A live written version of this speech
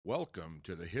Welcome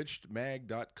to the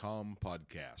HitchedMag.com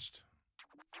podcast.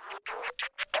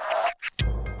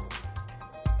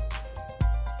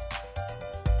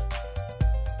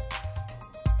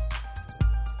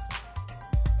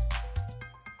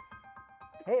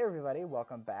 Hey everybody,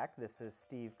 welcome back. This is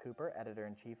Steve Cooper,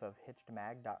 editor-in-chief of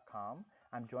HitchedMag.com.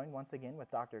 I'm joined once again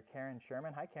with Dr. Karen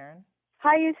Sherman. Hi, Karen.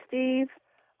 Hiya, Steve.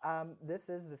 This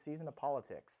is the season of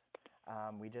politics.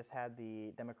 We just had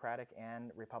the Democratic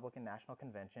and Republican National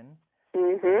Convention,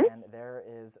 and there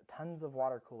is tons of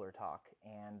water cooler talk,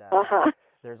 and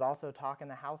there's also talk in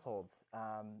the households,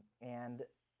 and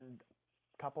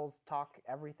couples talk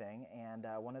everything, and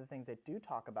one of the things they do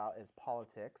talk about is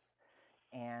politics,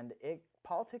 and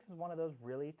politics is one of those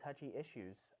really touchy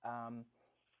issues.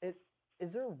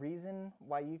 Is there a reason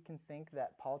why you can think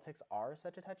that politics are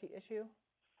such a touchy issue?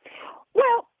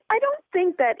 Well, I don't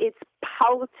think that it's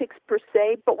politics per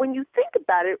se, but when you think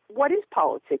about it, what is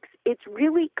politics? It's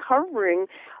really covering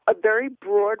a very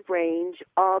broad range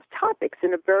of topics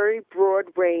and a very broad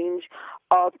range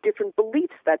of different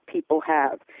beliefs that people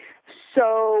have.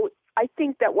 So I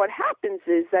think that what happens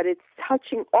is that it's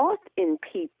touching off in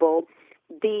people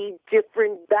the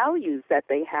different values that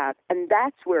they have, and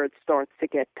that's where it starts to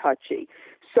get touchy.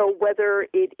 So whether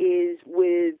it is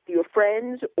with your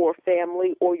friends or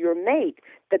family or your mate,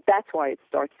 that's why it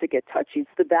starts to get touchy. It's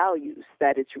the values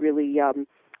that it's really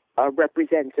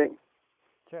representing.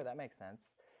 Sure, that makes sense.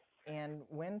 And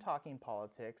when talking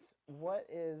politics, what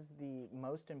is the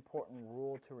most important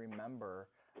rule to remember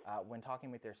when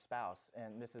talking with your spouse?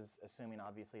 And this is assuming,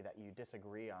 obviously, that you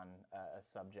disagree on a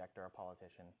subject or a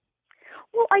politician.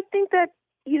 Well, I think that,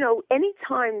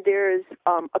 anytime there's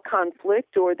a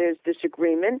conflict or there's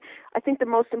disagreement, I think the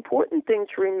most important thing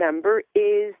to remember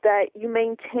is that you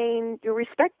maintain your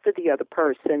respect for the other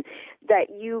person, that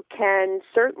you can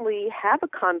certainly have a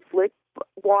conflict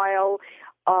while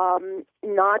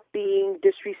not being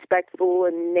disrespectful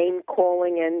and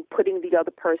name-calling and putting the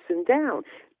other person down.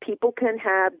 People can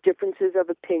have differences of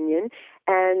opinion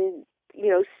and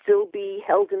still be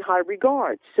held in high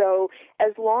regard. So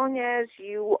as long as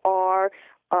you are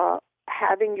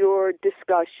having your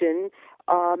discussion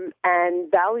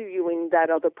and valuing that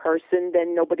other person,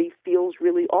 then nobody feels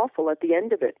really awful at the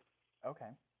end of it. Okay.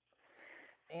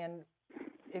 And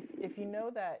if you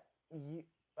know that you,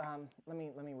 let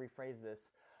me rephrase this.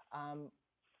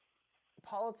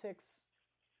 Politics,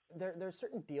 there's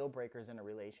certain deal breakers in a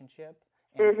relationship.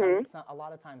 And a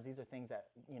lot of times these are things that,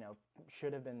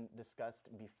 should have been discussed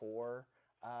before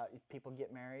people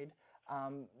get married.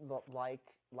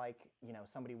 Like,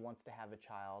 somebody wants to have a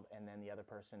child and then the other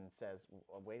person says,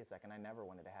 well, wait a second, I never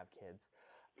wanted to have kids.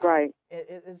 Right.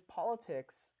 Is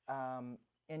politics, and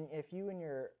if you and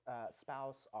your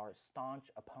spouse are staunch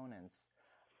opponents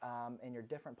and you're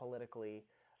different politically,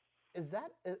 is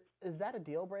that a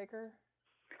deal breaker?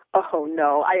 Oh,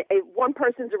 no. One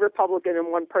person's a Republican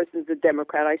and one person's a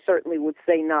Democrat. I certainly would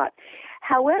say not.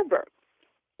 However,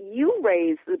 you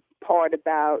raised the part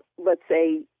about, let's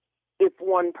say, if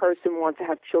one person wants to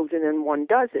have children and one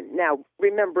doesn't. Now,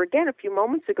 remember, again, a few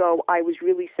moments ago, I was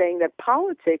really saying that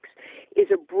politics is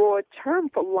a broad term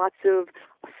for lots of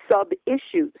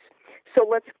sub-issues. So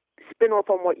let's spin off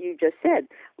on what you just said.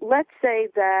 Let's say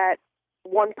that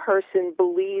one person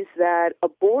believes that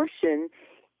abortion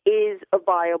is a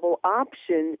viable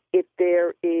option if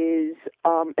there is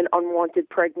an unwanted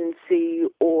pregnancy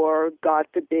or, God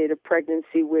forbid, a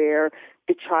pregnancy where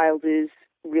the child is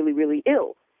really, really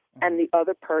ill. And the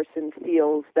other person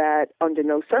feels that under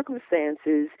no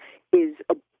circumstances is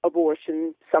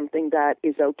abortion something that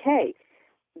is okay.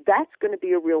 That's going to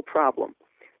be a real problem.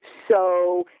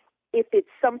 So if it's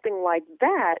something like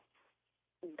that,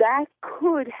 that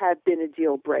could have been a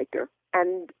deal breaker.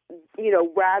 And,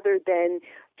 rather than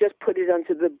just put it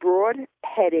under the broad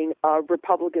heading of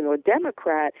Republican or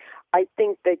Democrat, I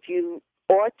think that you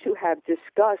ought to have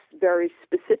discussed very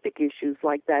specific issues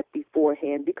like that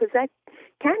beforehand, because that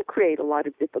can create a lot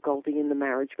of difficulty in the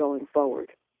marriage going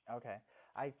forward. Okay.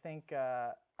 I think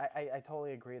I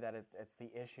totally agree that it's the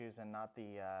issues and not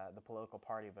the political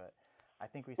party, but I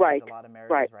think we saved a lot of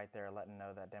marriages right there, letting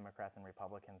know that Democrats and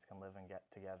Republicans can live and get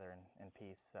together in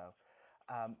peace. So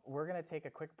we're going to take a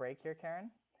quick break here,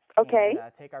 Karen. Okay.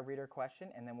 And take our reader question,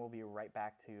 and then we'll be right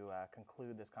back to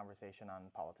conclude this conversation on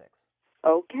politics.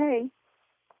 Okay.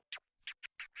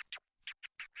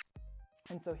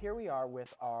 And so here we are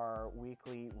with our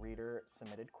weekly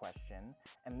reader-submitted question,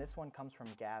 and this one comes from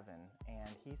Gavin, and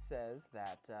he says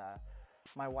that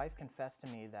my wife confessed to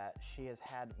me that she has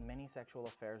had many sexual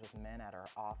affairs with men at her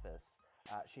office.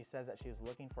 She says that she was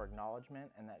looking for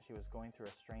acknowledgement and that she was going through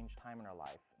a strange time in her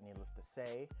life. Needless to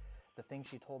say, The things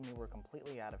she told me were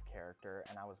completely out of character,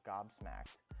 and I was gobsmacked.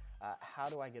 How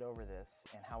do I get over this,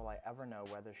 and how will I ever know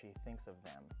whether she thinks of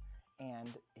them?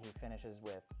 And he finishes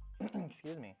with,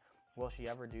 excuse me, will she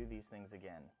ever do these things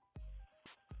again?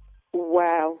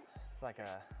 Wow. It's like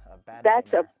a bad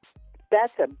nightmare.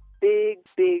 That's a big,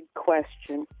 big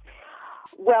question.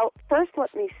 Well, first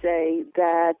let me say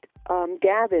that,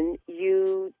 Gavin,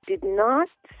 you did not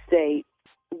state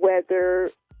whether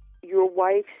your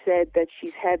wife said that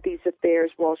she's had these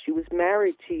affairs while she was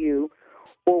married to you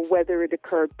or whether it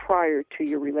occurred prior to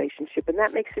your relationship, and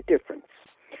that makes a difference.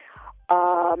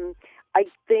 I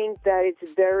think that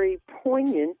it's very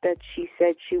poignant that she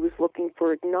said she was looking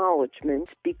for acknowledgement,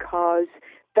 because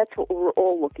that's what we're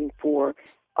all looking for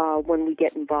when we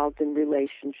get involved in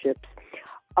relationships.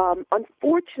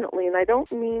 Unfortunately, and I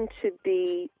don't mean to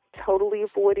be totally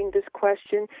avoiding this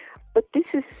question, but this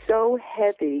is so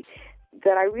heavy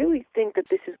that I really think that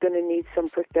this is going to need some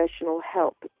professional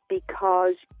help,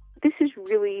 because this is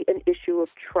really an issue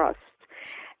of trust.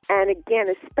 And again,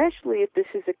 especially if this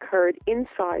has occurred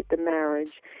inside the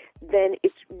marriage, then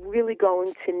it's really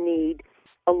going to need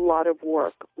a lot of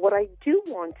work. What I do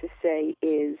want to say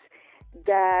is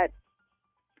that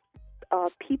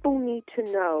people need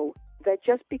to know that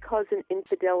just because an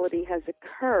infidelity has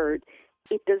occurred,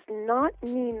 it does not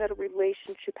mean that a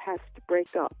relationship has to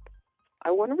break up. I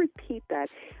want to repeat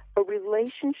that. A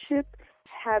relationship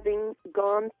having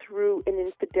gone through an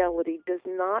infidelity does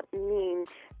not mean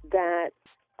that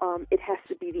it has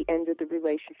to be the end of the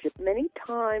relationship. Many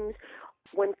times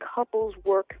when couples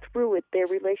work through it, their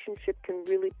relationship can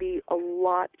really be a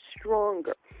lot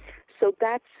stronger. So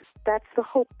that's the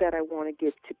hope that I want to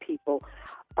give to people.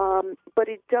 But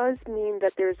it does mean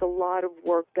that there's a lot of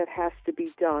work that has to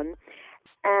be done.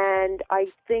 And I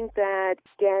think that,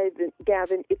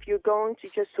 Gavin, if you're going to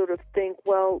just sort of think,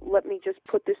 well, let me just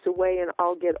put this away and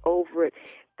I'll get over it,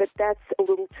 that's a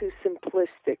little too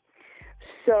simplistic.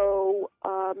 So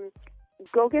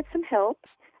go get some help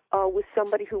with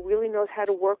somebody who really knows how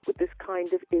to work with this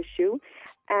kind of issue,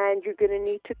 and you're going to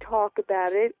need to talk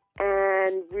about it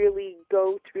and really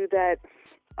go through that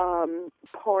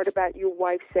part about your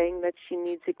wife saying that she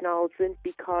needs acknowledgement,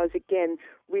 because, again,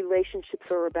 relationships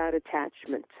are about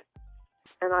attachment.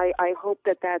 And I hope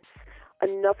that that's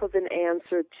enough of an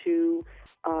answer to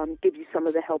give you some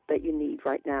of the help that you need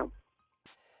right now.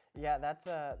 Yeah, that's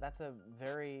a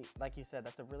very, like you said,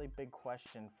 that's a really big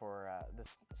question for this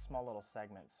small little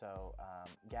segment. So,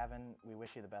 Gavin, we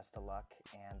wish you the best of luck,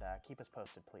 and keep us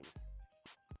posted, please.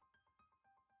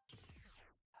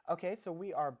 Okay, so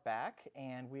we are back,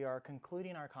 and we are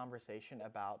concluding our conversation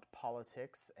about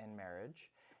politics and marriage.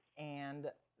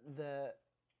 And the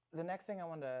next thing I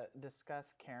want to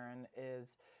discuss, Karen, is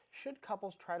should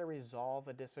couples try to resolve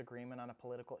a disagreement on a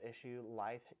political issue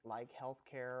like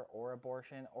healthcare or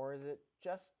abortion, or is it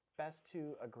just best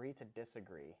to agree to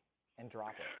disagree and drop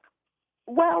it?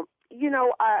 Well,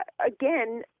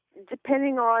 again,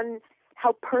 depending on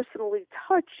how personally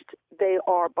touched they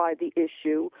are by the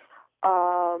issue,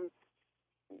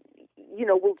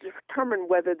 will determine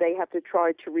whether they have to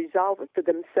try to resolve it for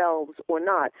themselves or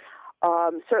not.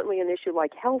 Certainly an issue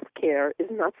like health care is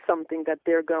not something that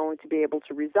they're going to be able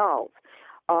to resolve.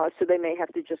 So they may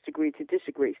have to just agree to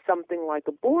disagree. Something like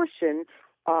abortion,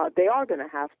 they are going to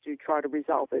have to try to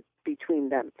resolve it between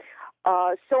them.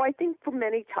 So I think for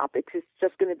many topics, it's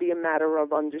just going to be a matter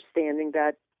of understanding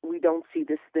that we don't see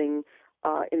this thing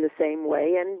in the same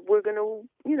way, and we're going to,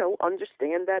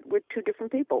 understand that we're two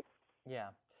different people. Yeah.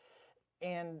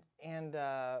 And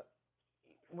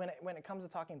when it comes to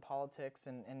talking politics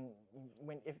and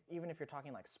even if you're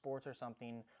talking like sports or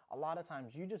something, a lot of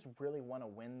times you just really want to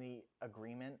win the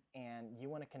agreement and you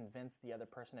want to convince the other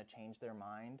person to change their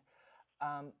mind.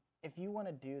 If you want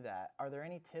to do that, are there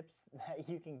any tips that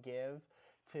you can give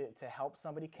to help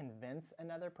somebody convince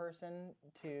another person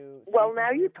to? Well,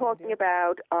 now you're talking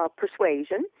about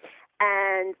persuasion,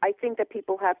 and I think that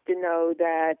people have to know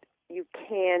that you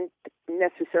can't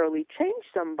necessarily change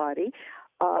somebody.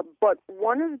 But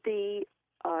one of the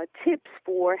tips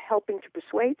for helping to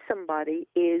persuade somebody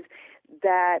is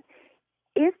that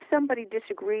if somebody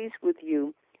disagrees with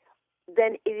you,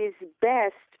 then it is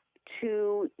best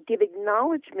to give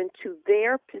acknowledgement to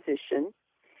their position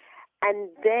and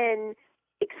then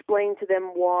explain to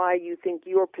them why you think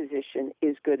your position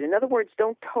is good. In other words,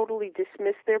 don't totally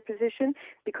dismiss their position,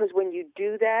 because when you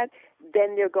do that,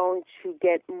 then they're going to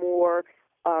get more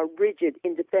rigid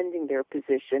in defending their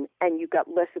position, and you've got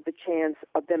less of a chance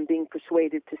of them being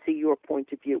persuaded to see your point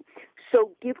of view. So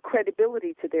give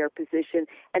credibility to their position,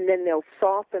 and then they'll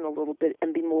soften a little bit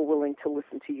and be more willing to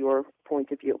listen to your point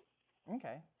of view.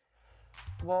 Okay.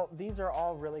 Well, these are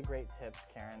all really great tips,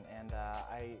 Karen, and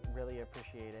I really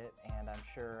appreciate it, and I'm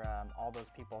sure all those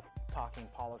people talking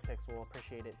politics will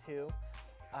appreciate it too.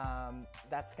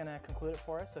 That's going to conclude it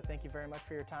for us, so thank you very much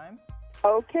for your time.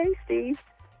 Okay, Steve.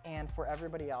 And for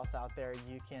everybody else out there,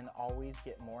 you can always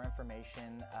get more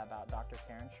information about Dr.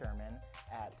 Karen Sherman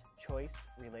at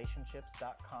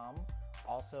choicerelationships.com,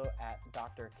 also at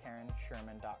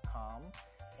drkarensherman.com,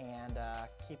 and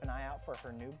keep an eye out for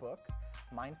her new book,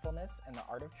 Mindfulness and the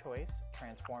Art of Choice,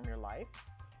 Transform Your Life,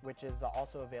 which is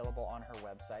also available on her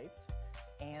websites.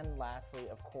 And lastly,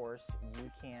 of course,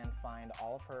 you can find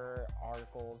all of her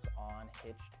articles on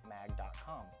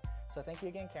hitchedmag.com. So thank you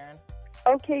again, Karen.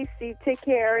 Okay, Steve, take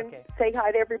care and say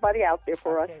hi to everybody out there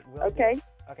for us. Okay?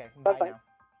 Okay, bye Bye-bye. now.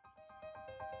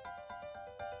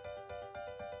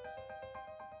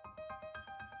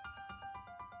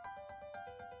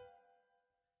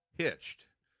 Hitched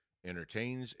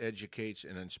entertains, educates,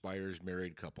 and inspires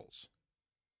married couples.